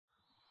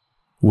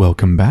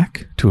Welcome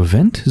back to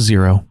Event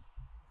 0.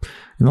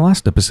 In the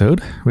last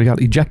episode, we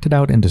got ejected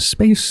out into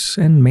space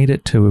and made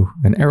it to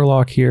an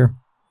airlock here.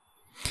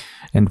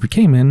 And we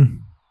came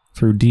in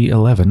through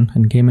D11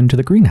 and came into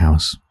the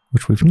greenhouse,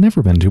 which we've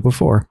never been to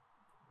before.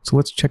 So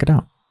let's check it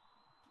out.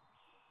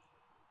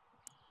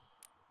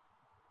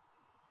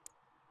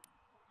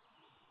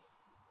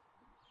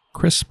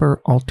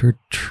 CRISPR-altered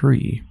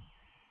tree.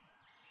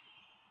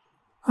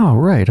 Oh,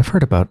 right, I've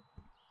heard about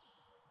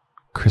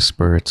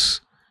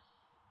CRISPR.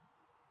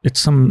 It's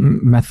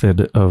some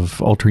method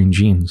of altering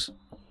genes.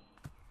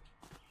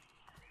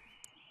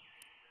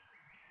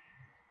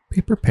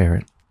 Paper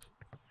parrot.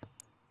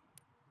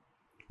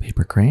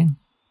 Paper crane.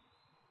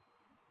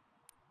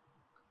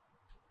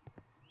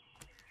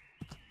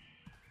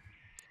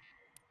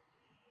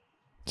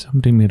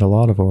 Somebody made a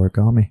lot of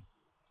origami.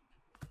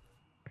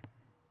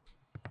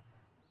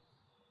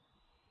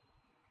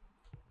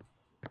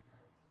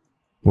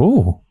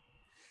 Whoa.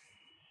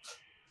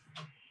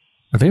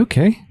 Are they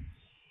okay?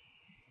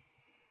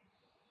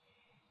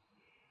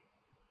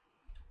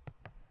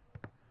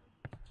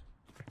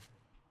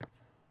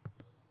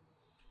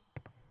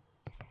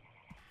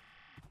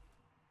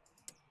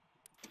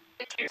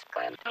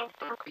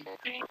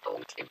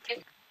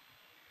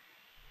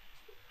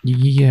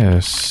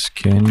 Yes,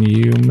 can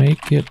you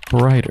make it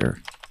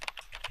brighter?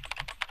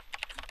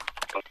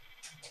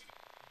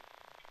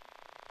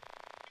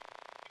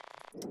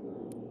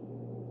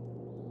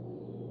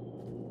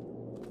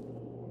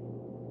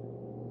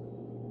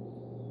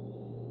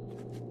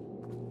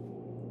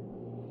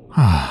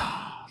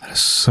 Ah, that is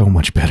so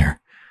much better.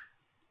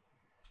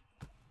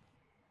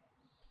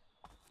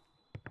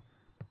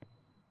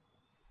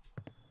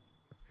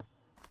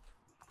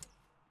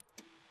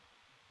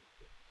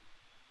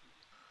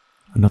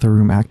 Another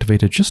room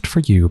activated just for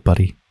you,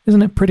 buddy.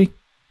 Isn't it pretty?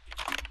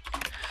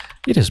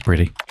 It is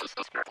pretty.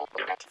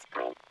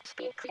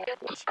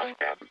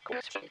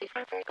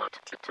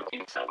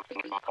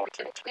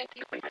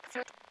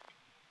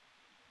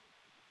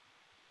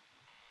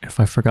 If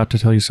I forgot to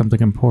tell you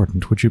something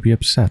important, would you be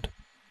upset?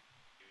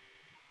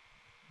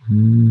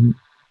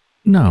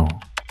 No.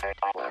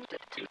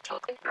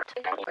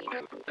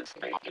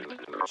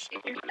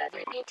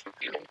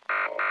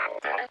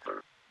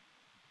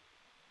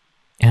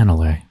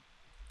 Annalay.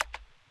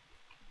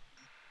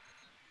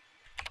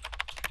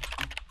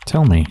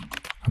 Tell me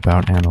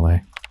about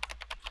Annalay.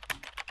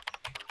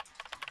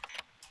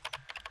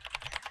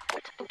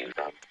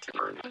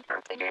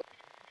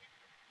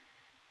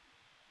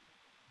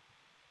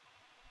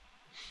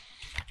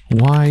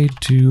 Why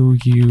do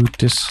you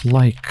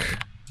dislike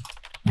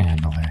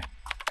Annalay?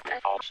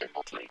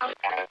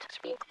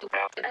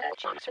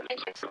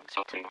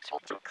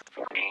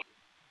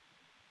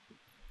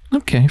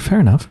 Okay, fair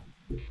enough.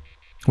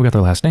 We got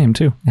their last name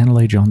too,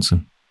 Annalay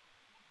Johnson.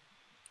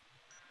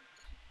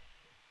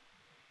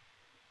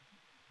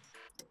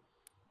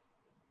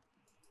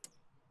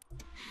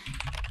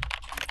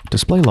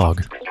 Display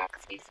log.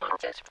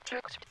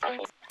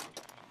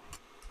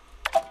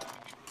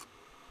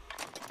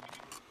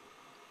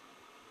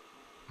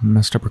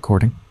 Messed up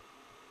recording.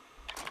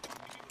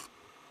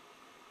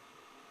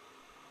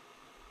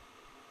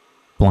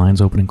 Blinds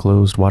open and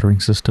closed,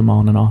 watering system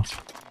on and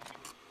off.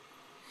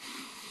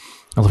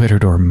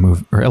 Elevator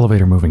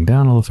moving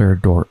down, elevator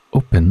door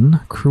open.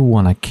 Crew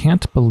 1, I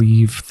can't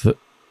believe the...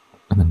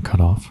 And then cut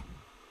off.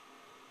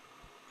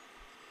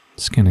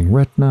 Scanning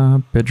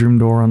retina, bedroom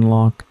door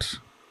unlocked.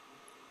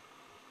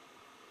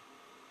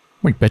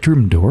 Wait,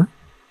 bedroom door?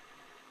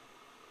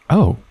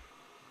 Oh,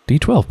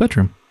 D12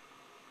 bedroom.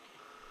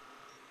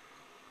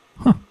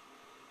 Huh.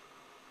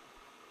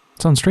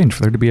 Sounds strange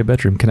for there to be a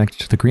bedroom connected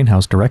to the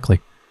greenhouse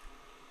directly.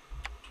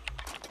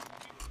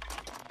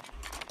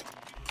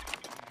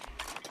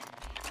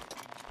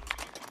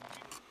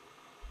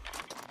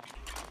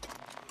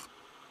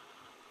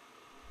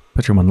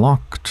 Bedroom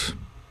unlocked.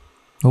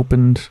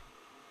 Opened.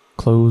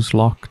 Closed,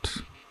 locked.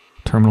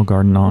 Terminal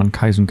garden on.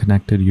 Kaizen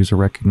connected. User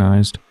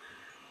recognized.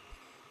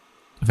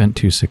 Event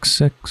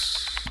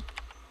 266.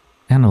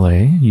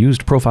 Annalay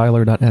used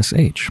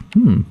profiler.sh.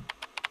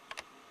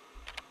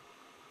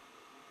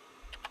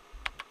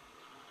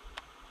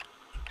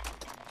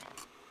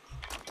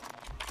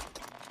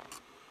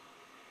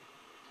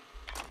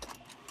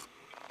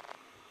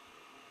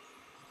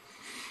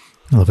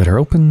 Elevator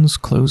opens,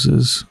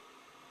 closes.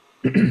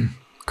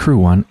 Crew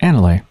 1,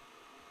 Annalay.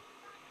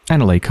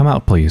 Annalay, come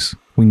out, please.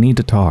 We need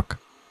to talk.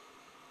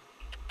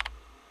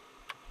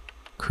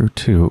 Crew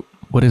 2,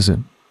 what is it?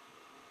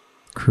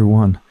 Crew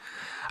 1,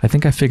 I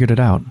think I figured it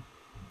out.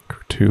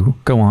 Crew 2,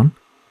 go on.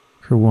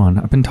 Crew 1,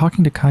 I've been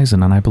talking to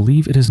Kaizen and I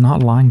believe it is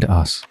not lying to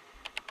us.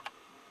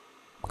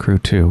 Crew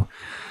 2,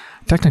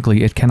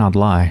 technically it cannot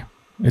lie.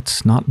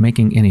 It's not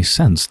making any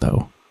sense,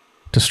 though.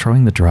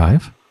 Destroying the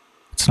drive?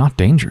 It's not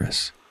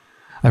dangerous.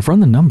 I've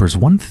run the numbers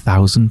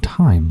 1,000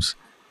 times.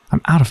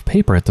 I'm out of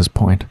paper at this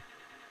point.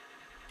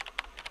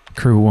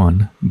 Crew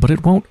 1, but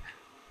it won't.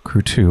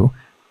 Crew 2,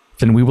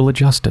 then we will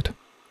adjust it.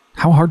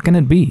 How hard can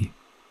it be?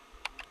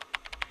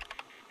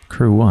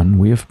 Crew 1,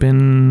 we have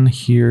been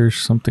here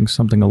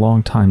something a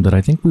long time that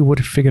I think we would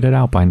have figured it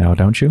out by now,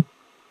 don't you?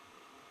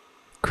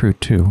 Crew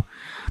 2,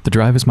 the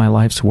drive is my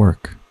life's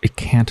work. It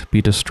can't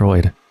be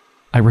destroyed.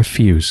 I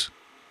refuse.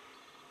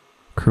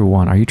 Crew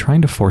 1, are you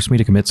trying to force me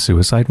to commit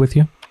suicide with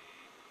you?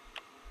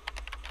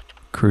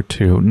 Crew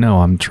 2,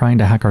 no, I'm trying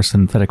to hack our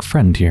synthetic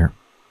friend here.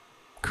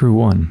 Crew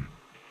 1,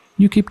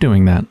 you keep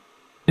doing that.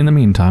 In the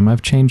meantime,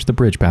 I've changed the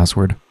bridge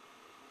password.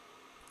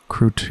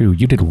 Crew 2,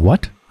 you did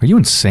what? Are you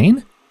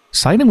insane?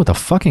 Siding with a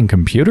fucking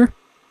computer?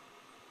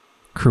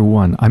 Crew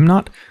 1, I'm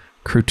not...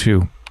 Crew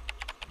 2,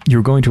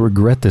 you're going to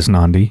regret this,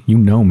 Nandi. You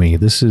know me.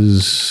 This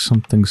is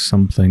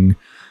something.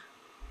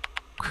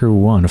 Crew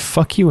 1,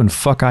 fuck you and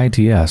fuck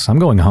ITS. I'm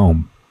going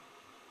home.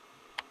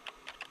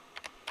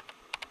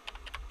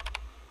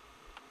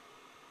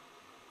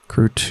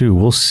 Crew 2,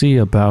 we'll see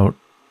about...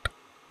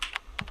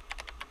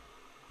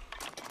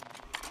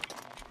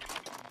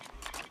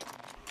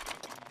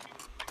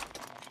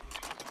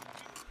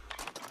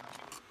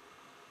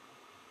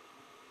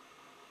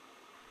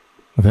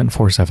 Event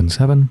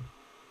 477.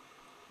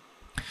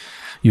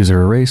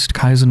 User erased.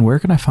 Kaizen, where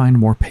can I find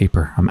more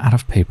paper? I'm out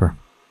of paper.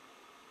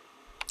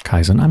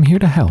 Kaizen, I'm here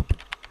to help.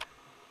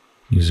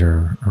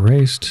 User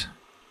erased.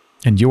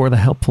 And you are the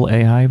helpful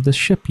AI of this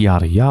ship,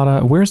 yada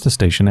yada. Where's the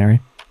stationery?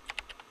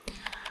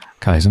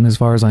 Kaizen, as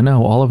far as I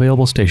know, all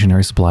available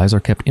stationery supplies are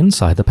kept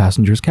inside the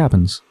passengers'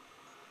 cabins.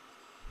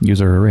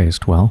 User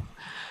erased. Well,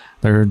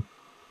 there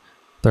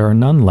are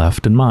none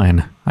left in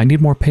mine. I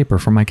need more paper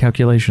for my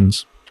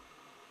calculations.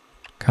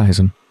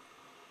 Kaizen.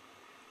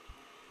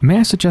 May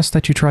I suggest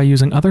that you try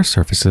using other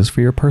surfaces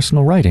for your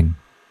personal writing?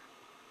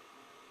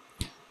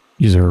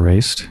 User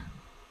erased.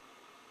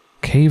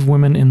 Cave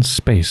women in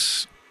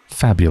space.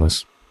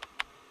 Fabulous.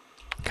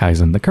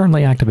 Kaizen, the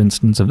currently active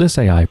instance of this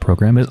AI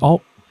program is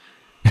all...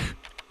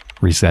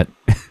 Reset.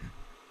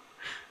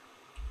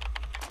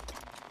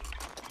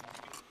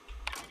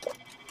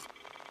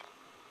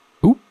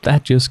 Oop,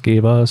 that just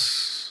gave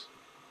us...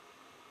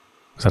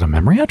 Was that a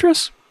memory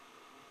address?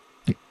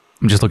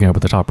 I'm just looking up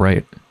at the top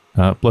right.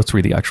 Let's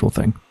read the actual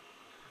thing.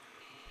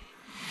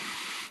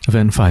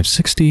 Event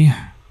 560.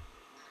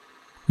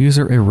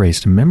 User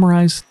erased.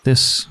 Memorize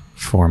this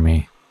for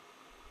me.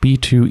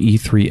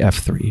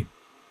 B2E3F3.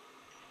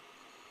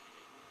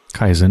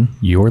 Kaizen,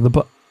 you're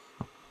the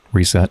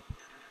Reset.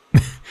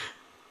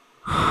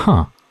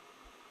 Huh.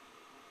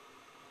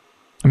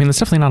 I mean, that's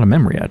definitely not a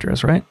memory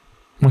address, right?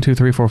 1, 2,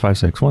 3, 4, 5,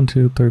 6. 1,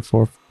 2, 3,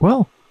 4...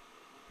 Well,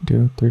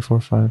 2, 3, 4,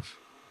 5,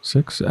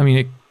 6. I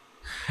mean,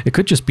 it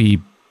could just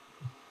be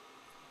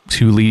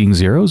 2 leading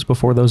zeros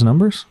before those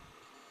numbers.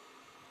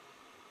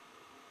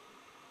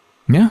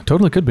 Yeah,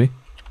 totally could be.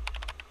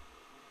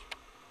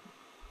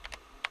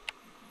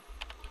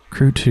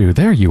 Crew 2,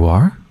 there you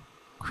are.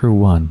 Crew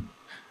 1.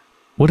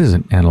 What is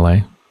it,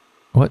 Anale?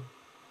 What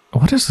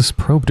is this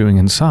probe doing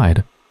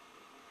inside?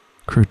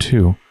 Crew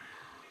 2.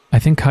 I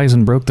think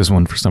Kaizen broke this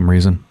one for some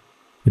reason.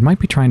 It might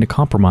be trying to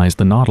compromise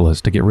the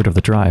Nautilus to get rid of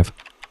the drive.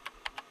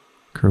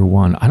 Crew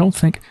 1. I don't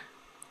think...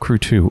 Crew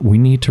 2. We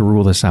need to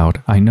rule this out.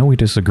 I know we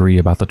disagree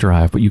about the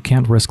drive, but you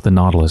can't risk the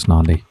Nautilus,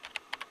 Nandi.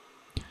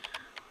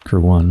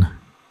 Crew 1.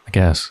 I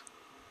guess.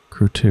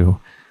 Crew 2.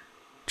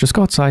 Just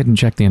go outside and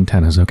check the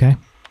antennas, okay?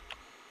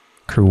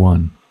 Crew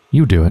 1.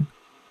 You do it.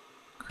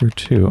 Crew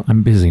 2.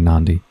 I'm busy,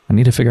 Nandi. I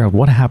need to figure out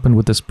what happened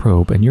with this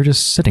probe, and you're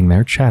just sitting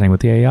there chatting with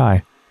the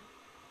AI.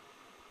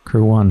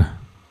 Crew 1.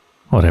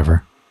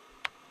 Whatever.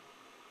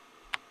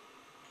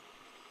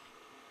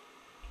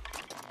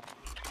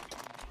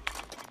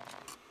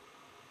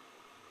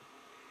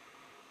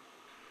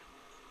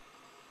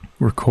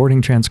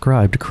 Recording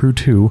transcribed. Crew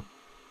 2.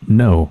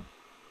 No.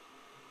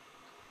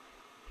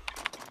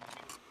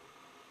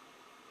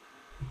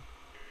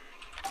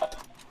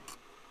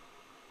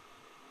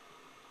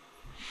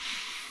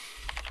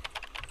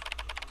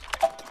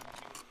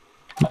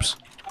 Oops.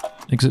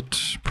 Exit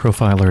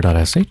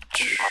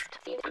profiler.sh.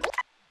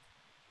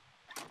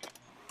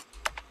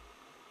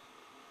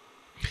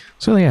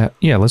 So yeah,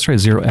 let's try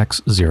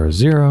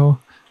 0x00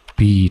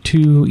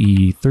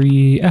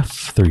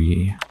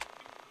 B2E3F3.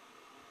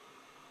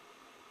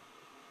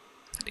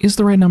 Is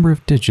the right number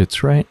of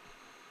digits, right?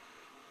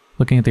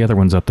 Looking at the other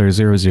ones up there,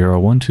 0, 0,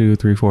 1, 2,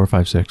 3, 4,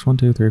 5, 6, 1,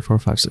 2, 3, 4,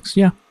 5, 6.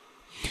 Yeah.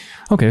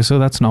 Okay, so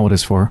that's not what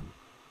it's for.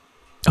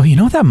 Oh, you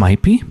know what that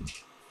might be?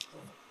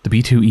 The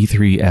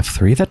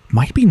B2E3F3, that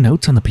might be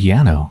notes on the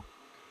piano.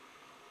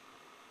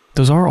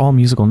 Those are all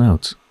musical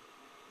notes.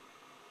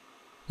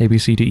 A, B,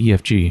 C, D, E,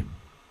 F, G.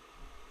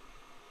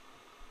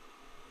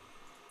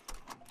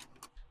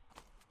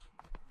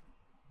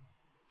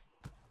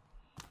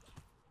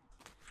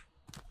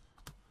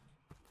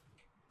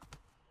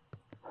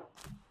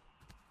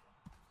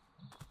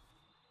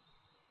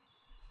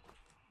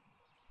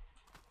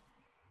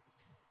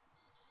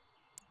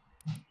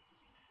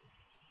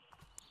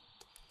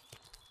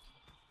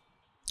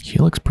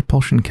 Helix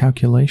propulsion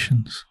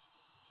calculations.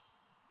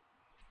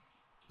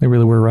 They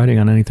really were writing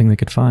on anything they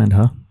could find,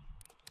 huh?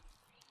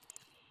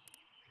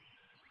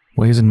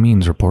 Ways and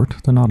Means Report,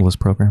 the Nautilus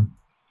program.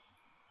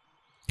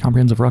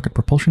 Comprehensive Rocket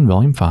Propulsion,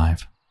 Volume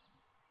 5.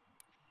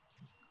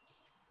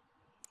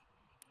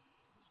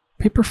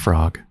 Paper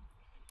frog.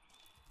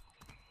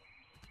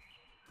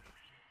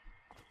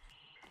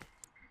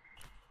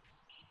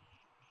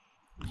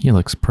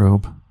 Helix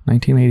probe.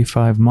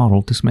 1985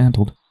 model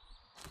dismantled.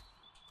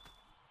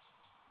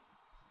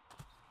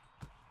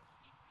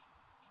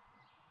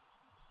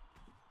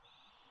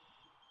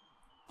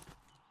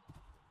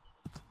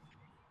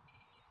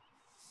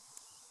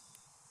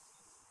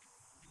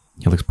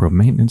 Helix probe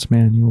maintenance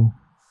manual.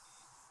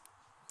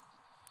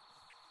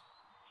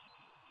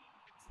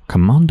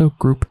 Commando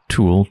group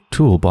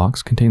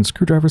toolbox contains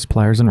screwdrivers,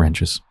 pliers, and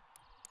wrenches.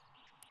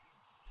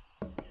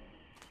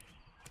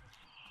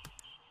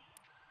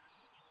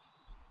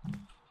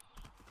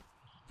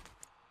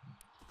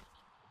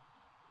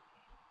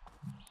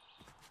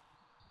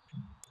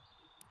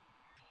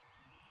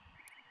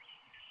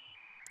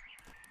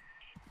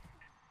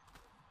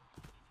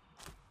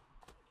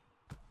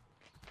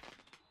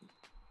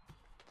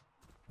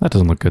 That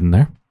doesn't look good in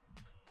there.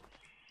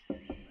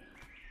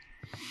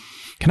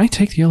 Can I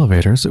take the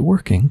elevator? Is it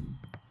working?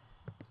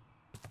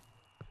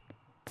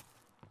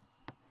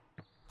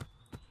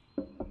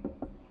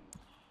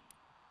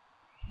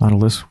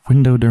 Nautilus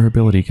window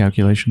durability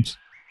calculations.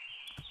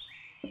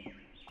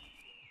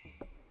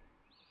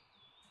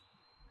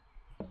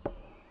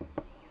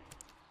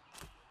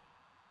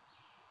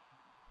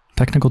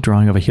 Technical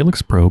drawing of a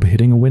helix probe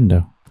hitting a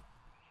window.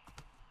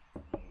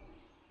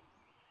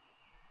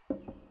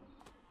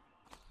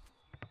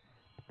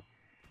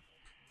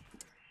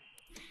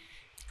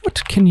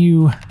 What can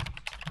you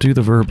do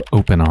the verb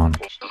open on?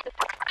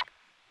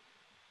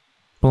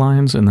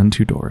 Blinds and then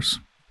 2 doors.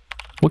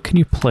 What can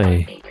you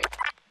play?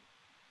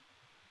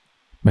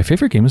 My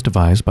favorite game was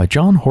devised by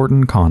John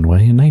Horton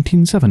Conway in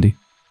 1970.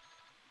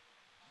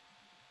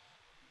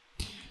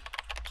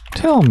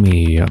 Tell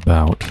me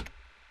about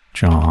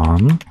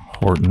John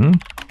Horton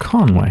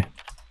Conway.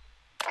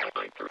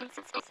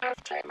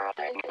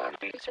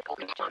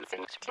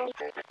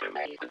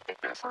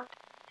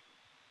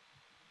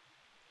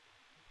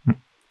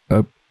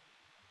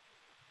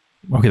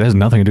 Okay, that has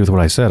nothing to do with what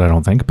I said, I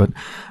don't think, but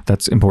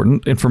that's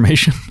important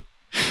information.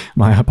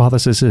 My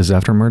hypothesis is,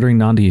 after murdering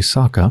Nandi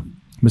Isaka,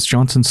 Miss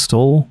Johnson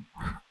stole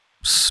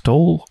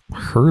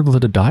her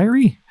the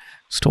diary?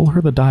 Stole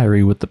her the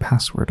diary with the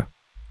password.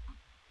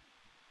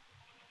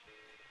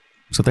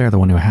 So they're the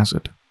one who has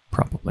it,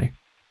 probably.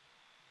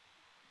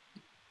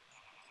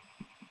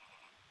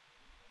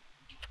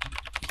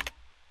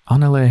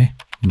 Anale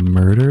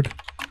murdered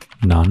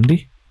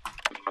Nandi?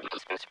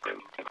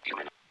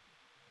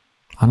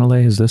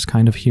 Anale is this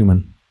kind of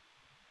human.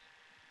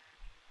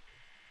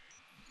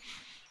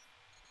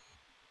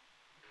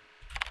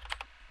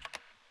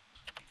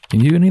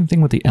 Can you do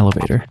anything with the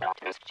elevator?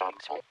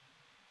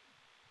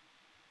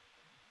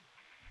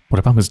 What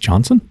about Miss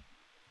Johnson?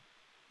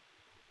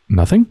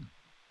 Nothing?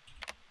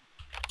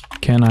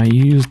 Can I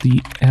use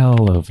the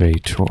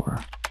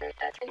elevator?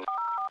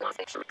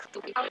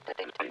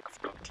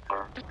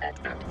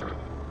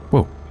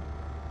 Whoa.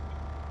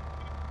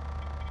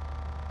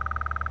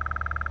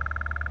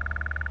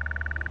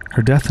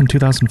 Her death in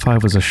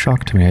 2005 was a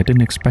shock to me. I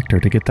didn't expect her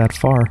to get that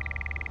far.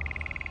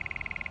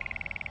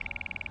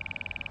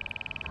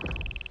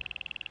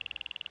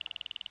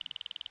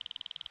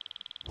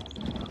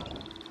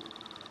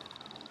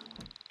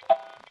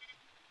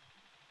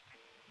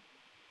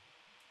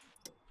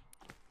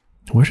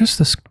 Where does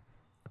this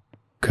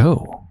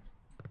go?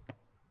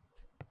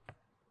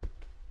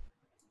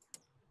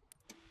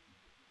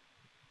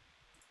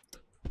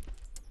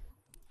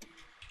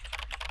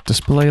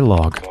 Display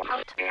log.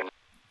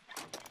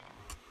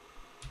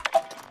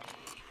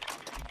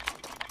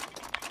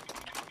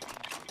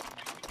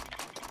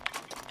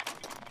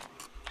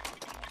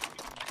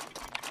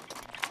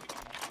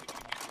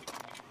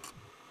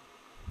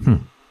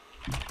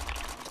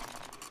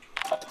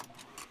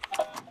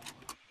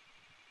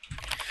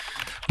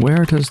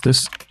 Where does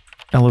this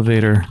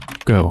elevator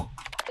go?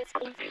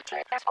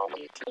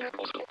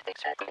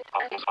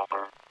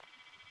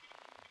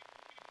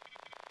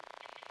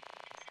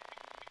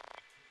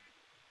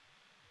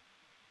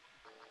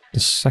 The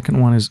second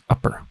one is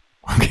upper.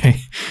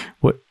 Okay.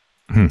 What?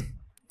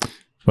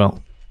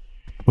 Well,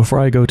 before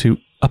I go to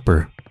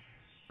upper,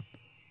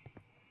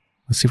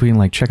 let's see if we can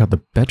like check out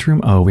the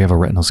bedroom. Oh, we have a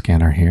retinal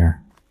scanner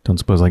here. Don't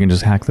suppose I can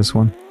just hack this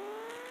one?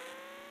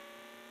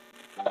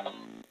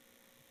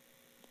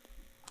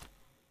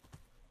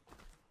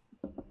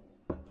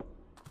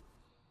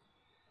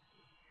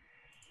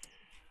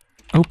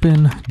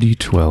 Open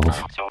D12.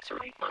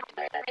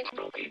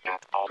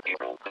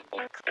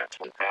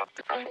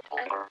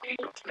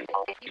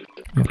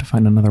 We have to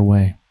find another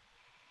way.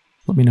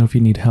 Let me know if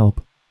you need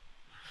help.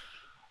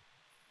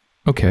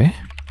 Okay.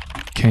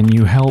 Can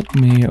you help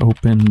me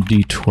open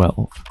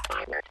D12?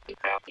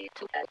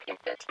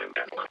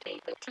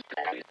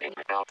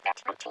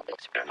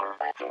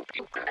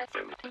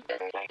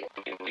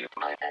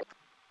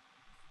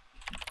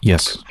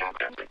 Yes.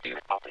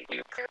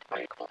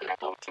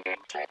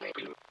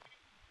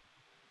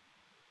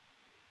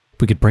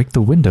 We could break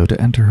the window to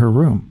enter her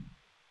room.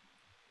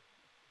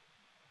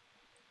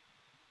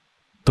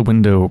 The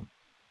window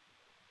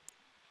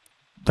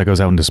that goes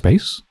out into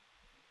space?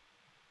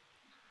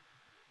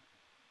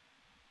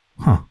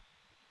 Huh.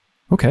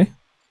 Okay.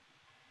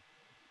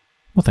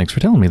 Well, thanks for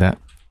telling me that.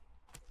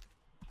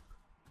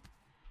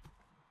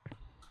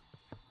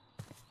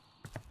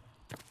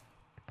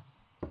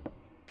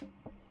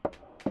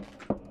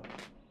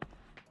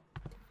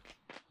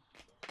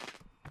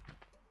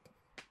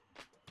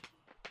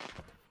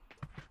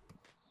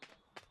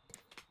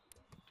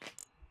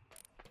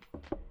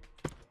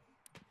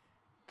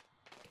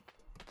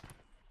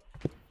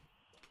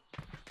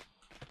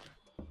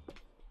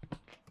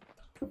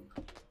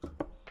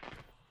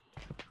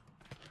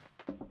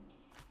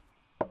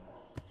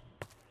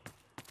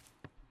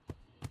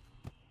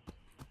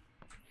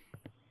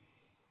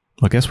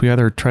 Well, I guess we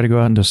either try to go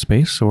out into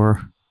space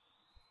or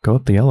go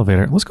up the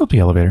elevator. Let's go up the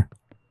elevator.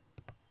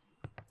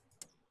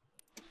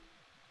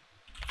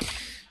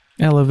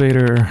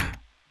 Elevator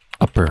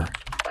upper.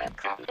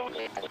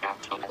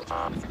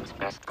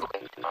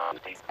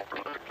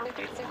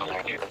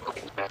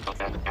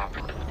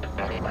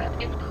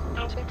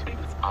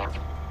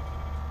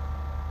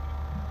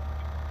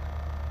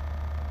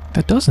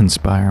 That does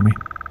inspire me.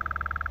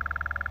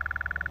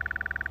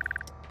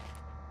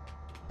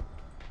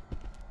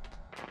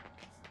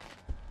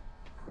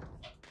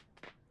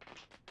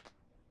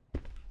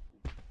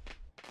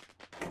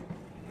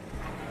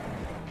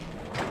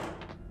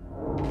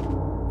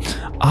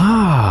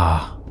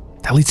 Ah,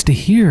 that leads to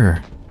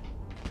here.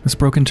 This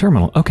broken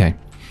terminal. Okay.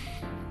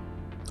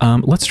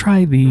 Let's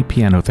try the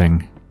piano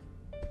thing.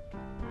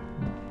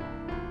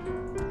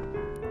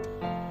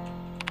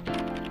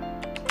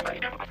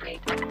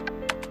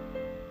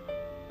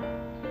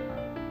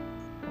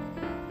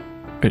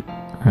 Wait,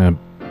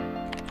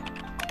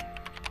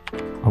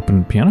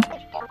 open piano?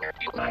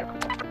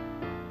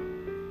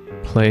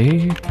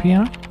 Play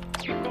piano?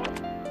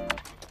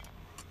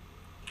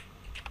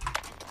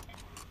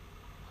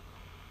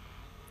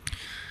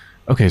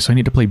 Okay, so I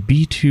need to play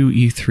B2,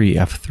 E3,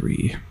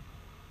 F3.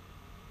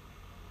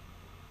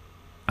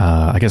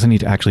 I guess I need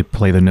to actually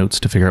play the notes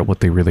to figure out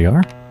what they really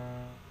are.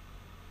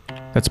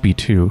 That's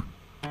B2.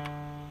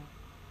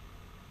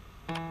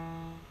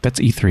 That's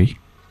E3.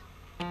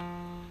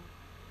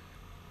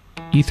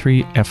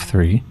 E3,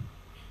 F3.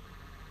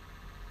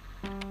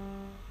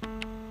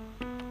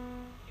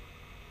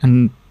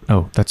 And,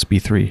 oh, that's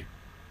B3.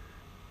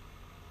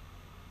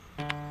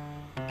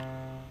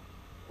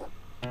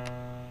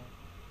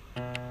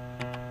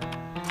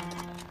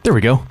 There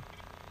we go.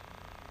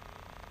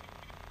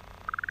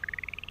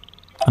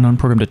 Unknown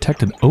program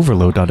detected.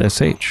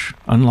 Overload.sh.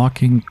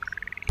 Unlocking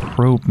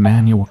probe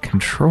manual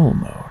control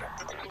mode.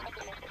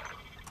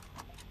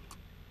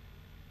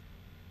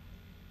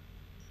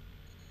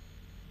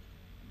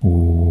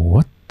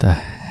 What the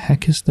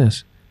heck is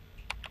this?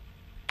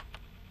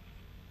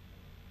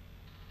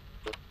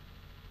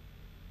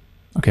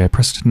 Okay, I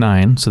pressed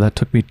 9, so that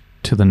took me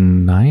to the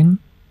 9?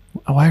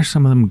 Why are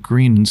some of them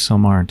green and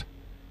some aren't?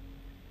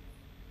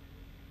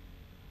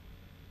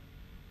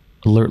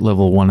 Alert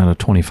level 1 out of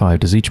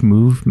 25. Does each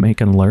move make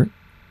an alert?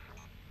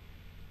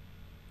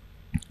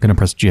 Gonna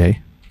press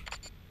J.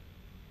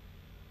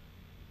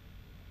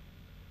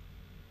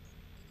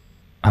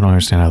 I don't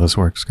understand how this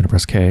works. Gonna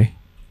press K.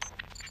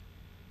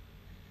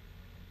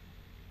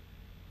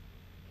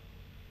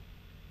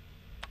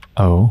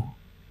 O.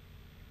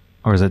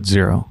 Or is it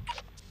 0?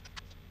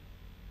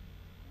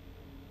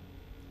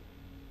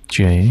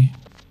 J.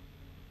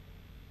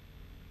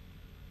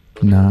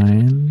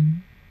 9.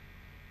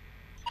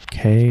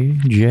 K,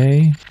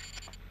 J,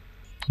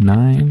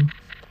 9,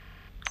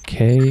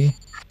 K,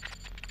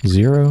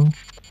 0,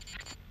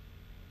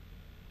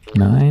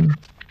 9,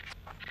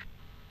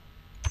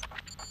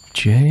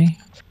 J,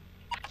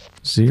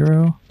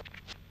 0.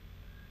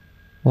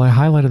 Well, I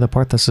highlighted the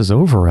part that says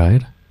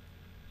override.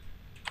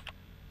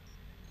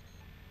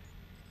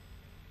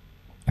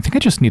 I think I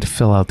just need to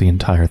fill out the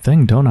entire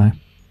thing, don't I?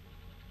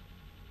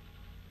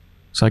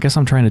 So I guess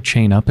I'm trying to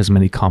chain up as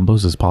many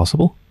combos as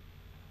possible.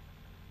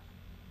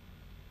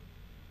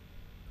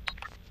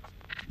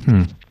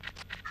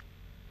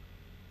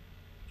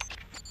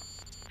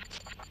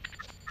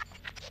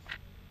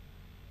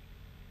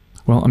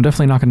 Well, I'm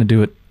definitely not going to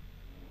do it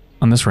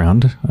on this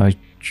round. I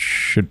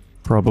should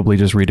probably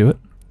just redo it.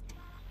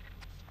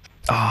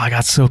 Oh, I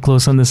got so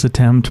close on this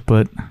attempt,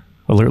 but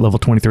alert level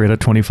 23 out of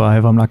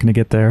 25, I'm not going to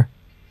get there.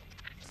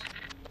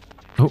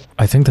 Oh,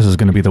 I think this is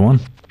going to be the one.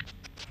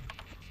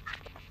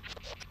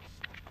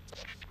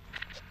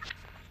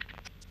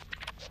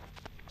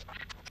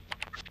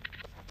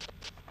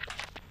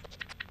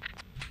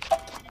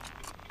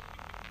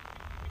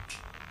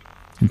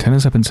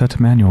 Antennas have been set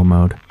to manual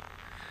mode.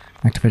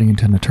 Activating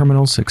antenna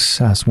terminals.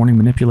 Success. Warning,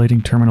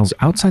 manipulating terminals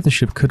outside the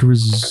ship could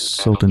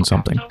result in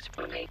something.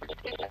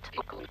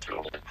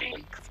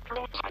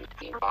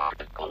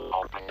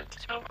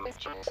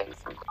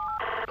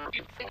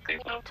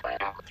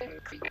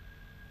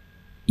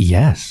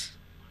 Yes.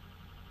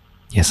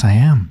 Yes, I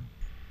am.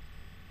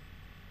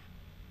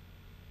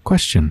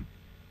 Question.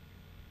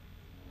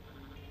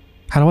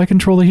 How do I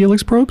control the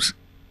helix probes?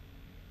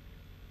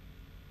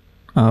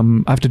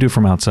 I have to do it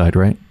from outside,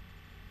 right?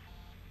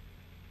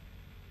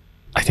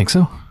 I think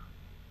so.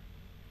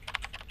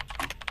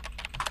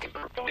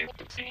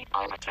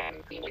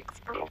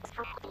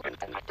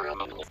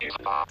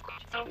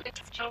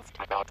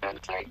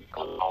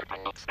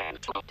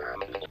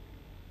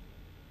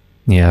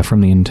 Yeah,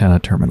 from the antenna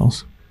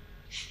terminals.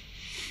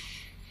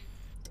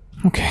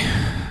 Okay.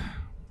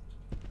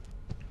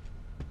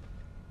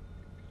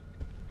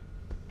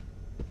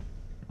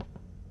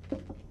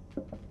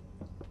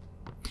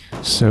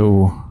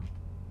 So,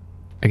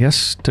 I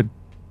guess to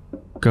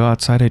go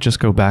outside, I just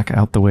go back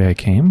out the way I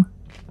came?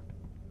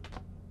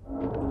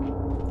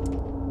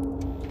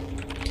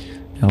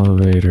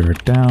 Elevator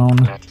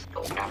down.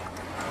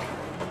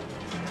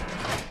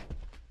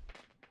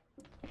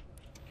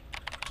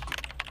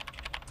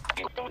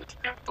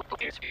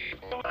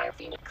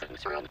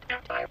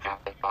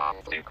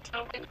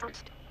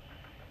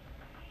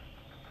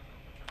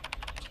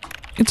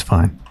 It's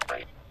fine.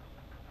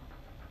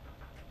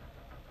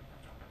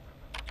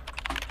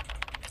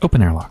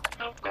 Open airlock.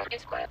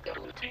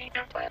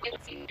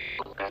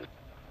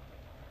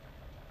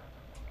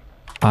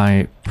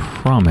 I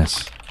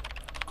promise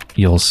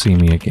you'll see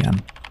me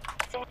again.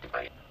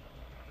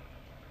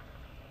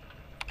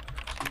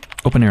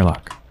 Open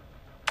airlock.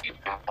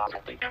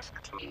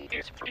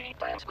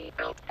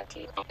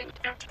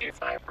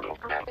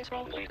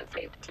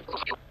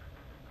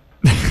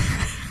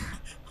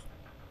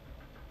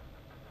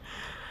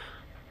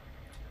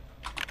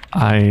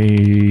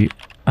 I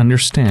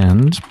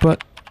understand,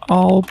 but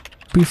I'll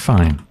be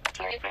fine.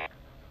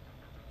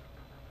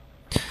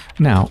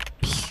 Now,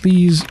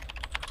 please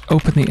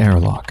open the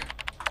airlock.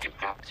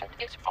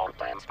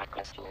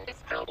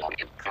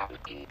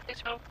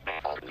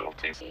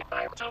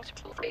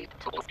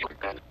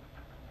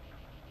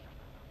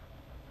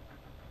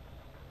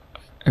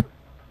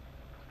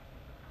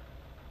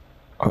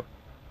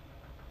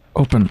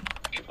 Open.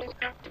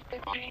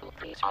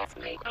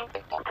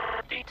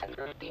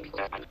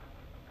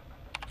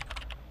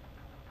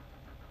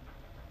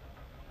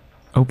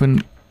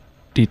 Open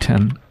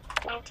D10.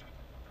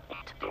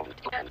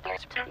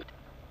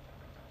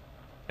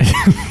 I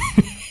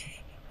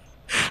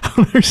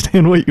don't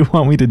understand what you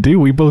want me to do.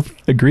 We both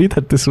agreed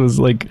that this was,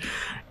 like,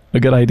 a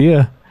good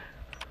idea.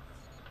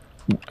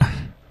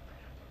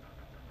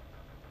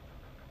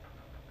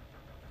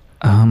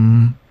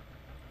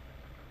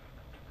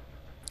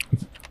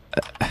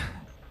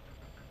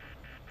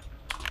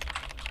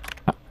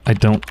 I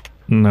don't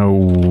know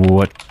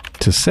what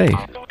to say.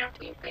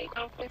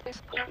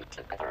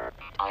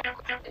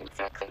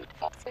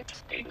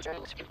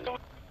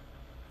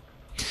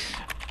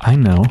 I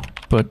know,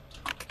 but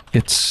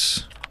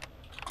it's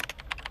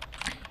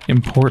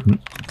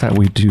important that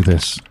we do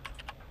this.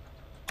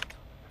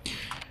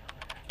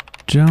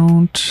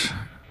 Don't...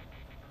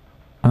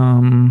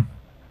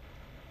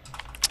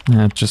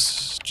 Yeah,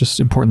 just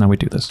important that we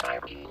do this.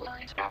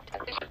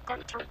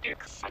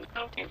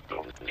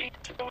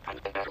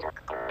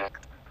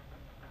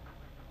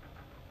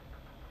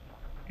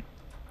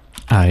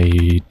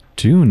 I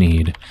do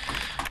need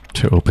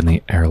to open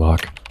the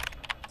airlock.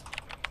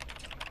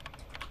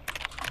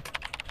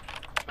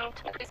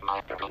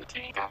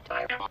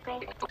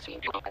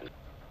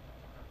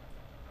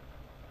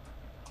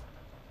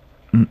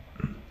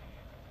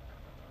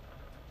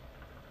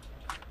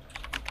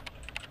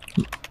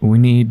 We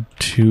need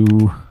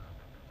to...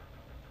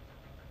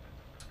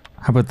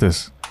 How about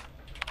this?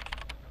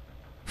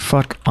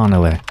 Fuck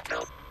Anale.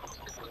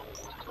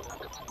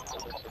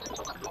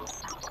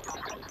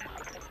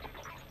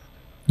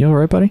 You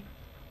alright, buddy?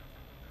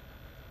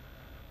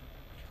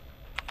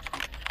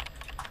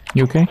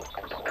 You okay?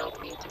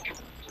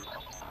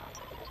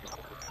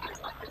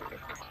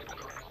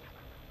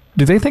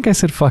 Do they think I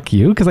said fuck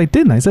you? Because I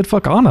didn't. I said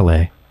fuck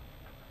Anale.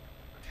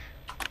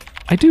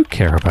 I do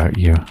care about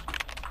you.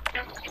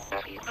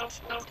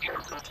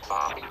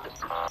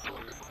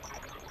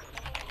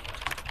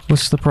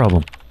 What's the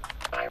problem?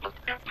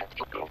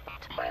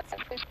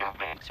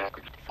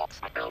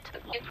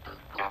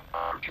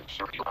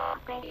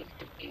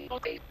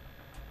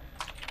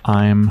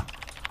 I'm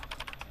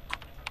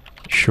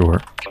sure.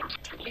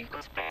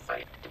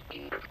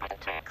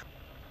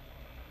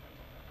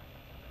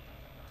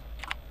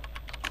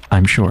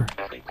 I'm sure.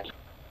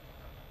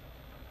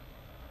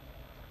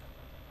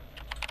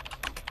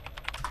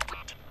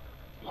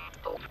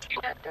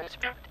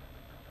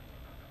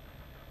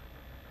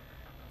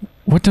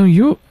 What don't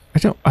you... I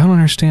don't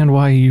understand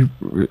why you're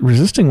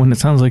resisting when it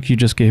sounds like you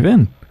just gave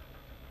in.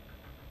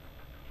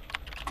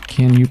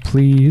 Can you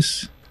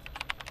please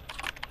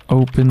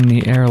open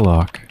the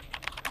airlock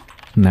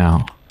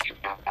now?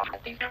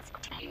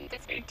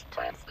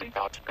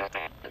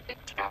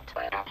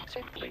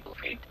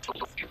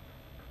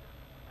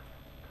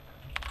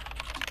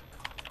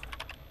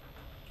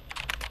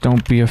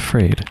 Don't be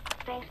afraid.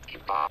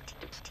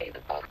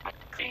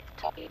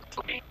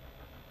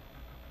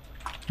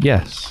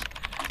 Yes.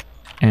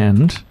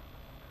 And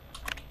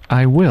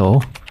I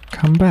will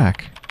come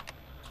back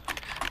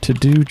to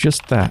do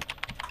just that.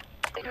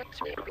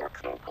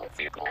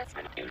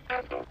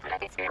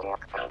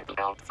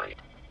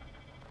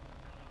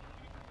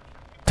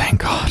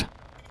 Thank God.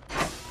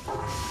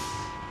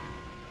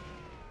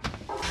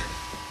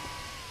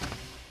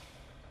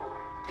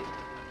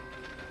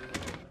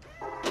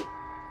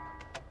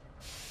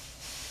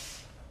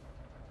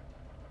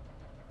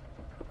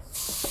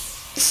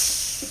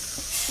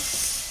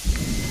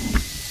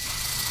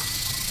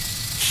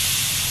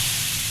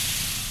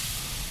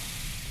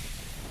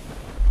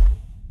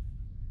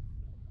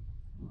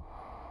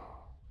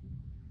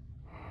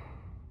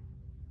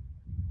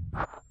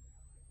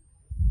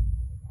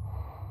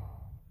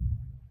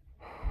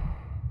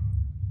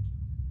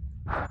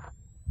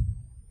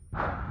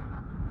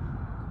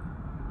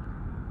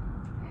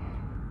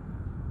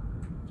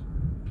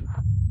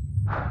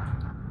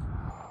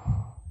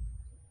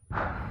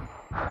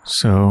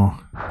 So,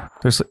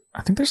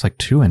 I think there's like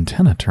 2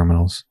 antenna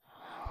terminals.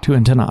 2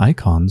 antenna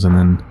icons, and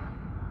then...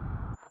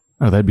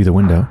 Oh, that'd be the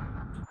window.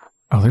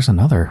 Oh, there's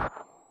another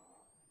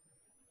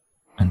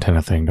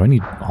antenna thing. Do I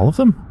need all of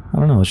them? I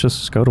don't know, let's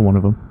just go to one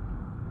of them.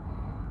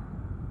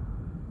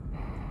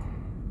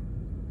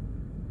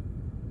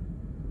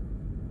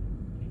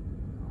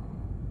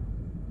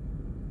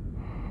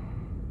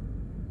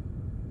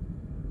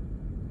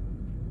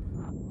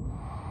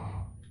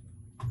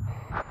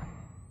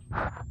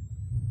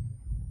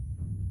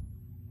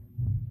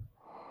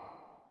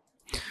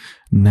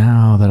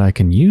 Now that I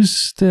can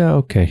use the...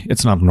 Okay,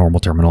 it's not a normal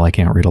terminal. I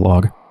can't read a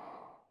log.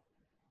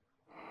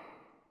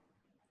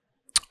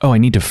 Oh, I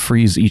need to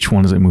freeze each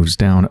one as it moves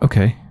down.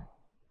 Okay.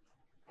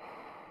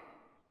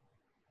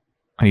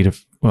 I need to...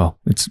 Well,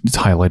 it's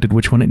highlighted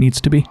which one it needs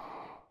to be.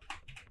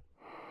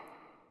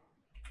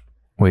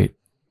 Wait.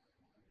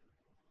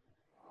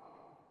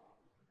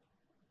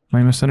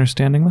 Am I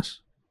misunderstanding this?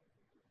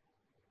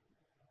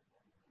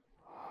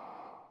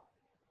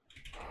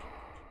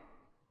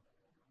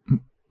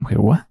 Wait,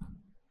 what?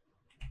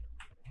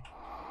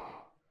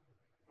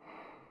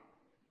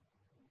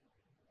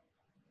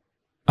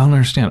 I don't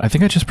understand. I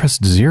think I just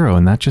pressed 0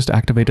 and that just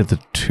activated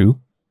the 2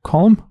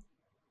 column?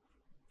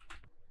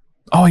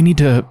 Oh, I need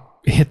to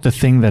hit the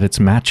thing that it's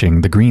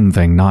matching, the green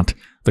thing, not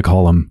the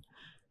column.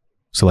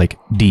 So like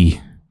D,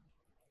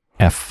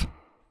 F,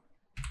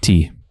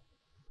 T.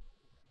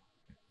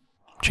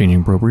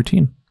 Changing probe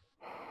routine.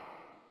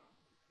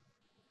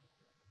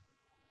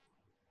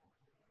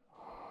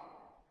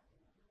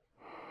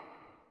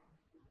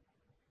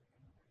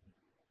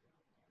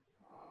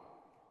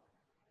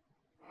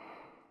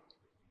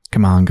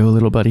 Come on, go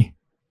little buddy.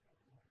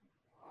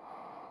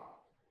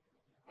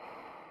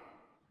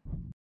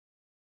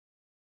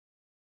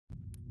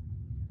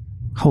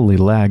 Holy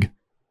lag.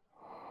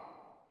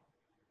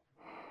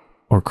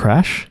 Or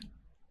crash?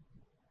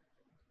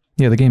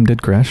 Yeah, the game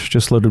did crash,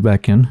 just loaded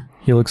back in.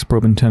 Helix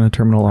probe antenna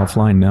terminal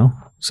offline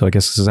now. So I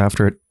guess this is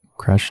after it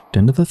crashed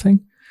into the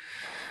thing?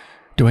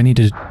 Do I need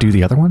to do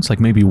the other ones?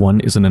 Like maybe one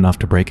isn't enough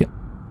to break it?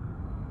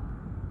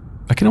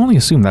 I can only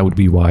assume that would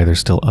be why there's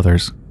still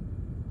others.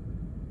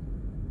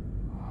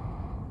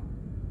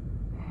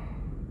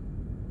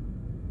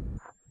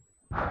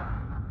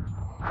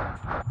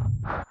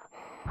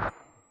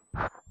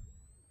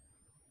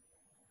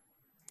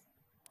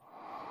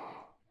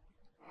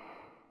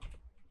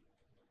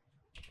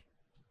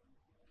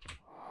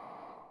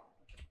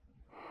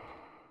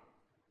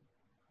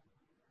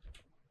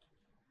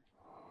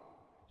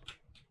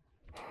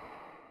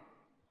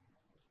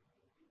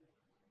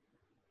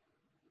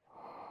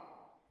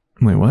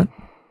 Wait, what?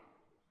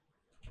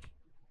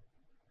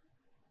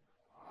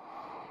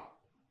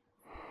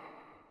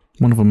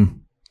 One of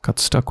them got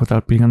stuck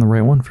without being on the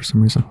right one for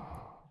some reason.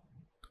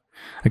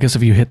 I guess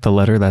if you hit the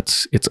letter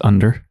it's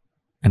under,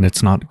 and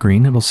it's not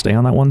green, it'll stay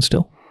on that one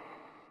still.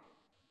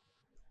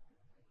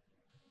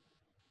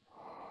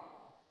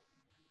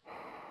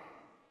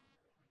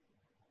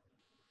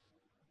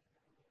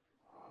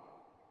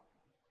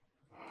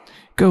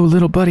 Go,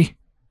 little buddy!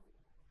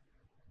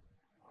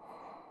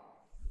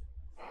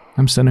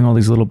 I'm sending all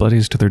these little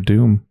buddies to their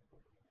doom.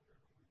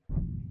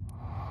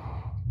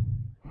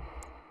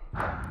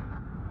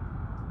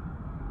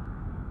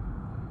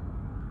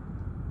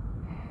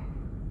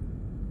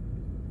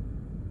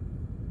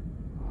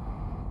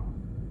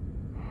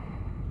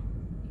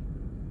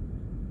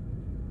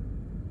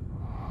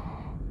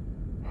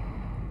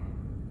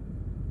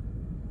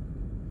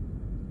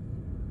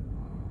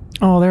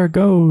 Oh, there it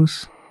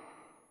goes.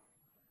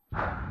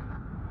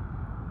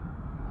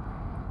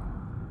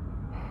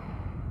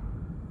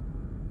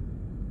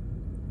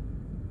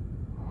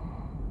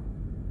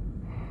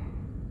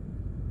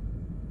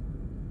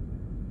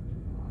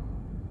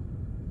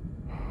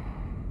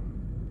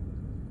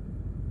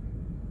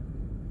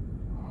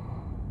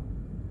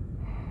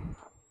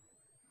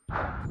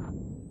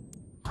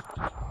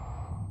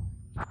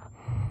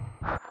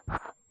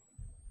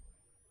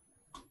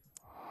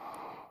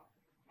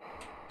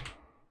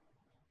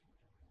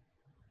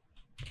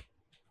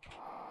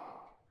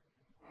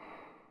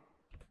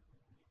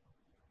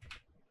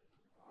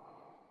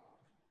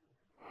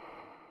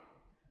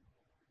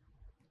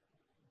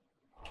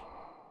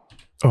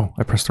 Oh,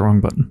 I pressed the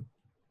wrong button.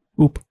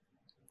 Oop.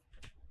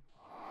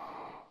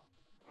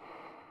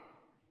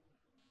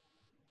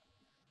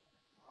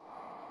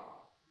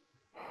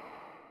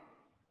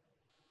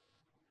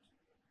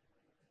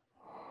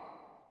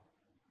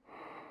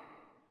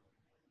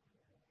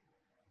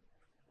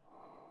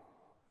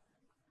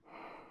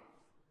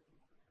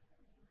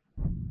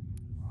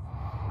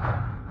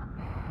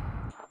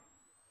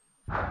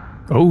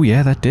 Oh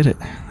yeah, that did it.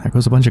 There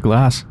goes a bunch of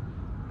glass.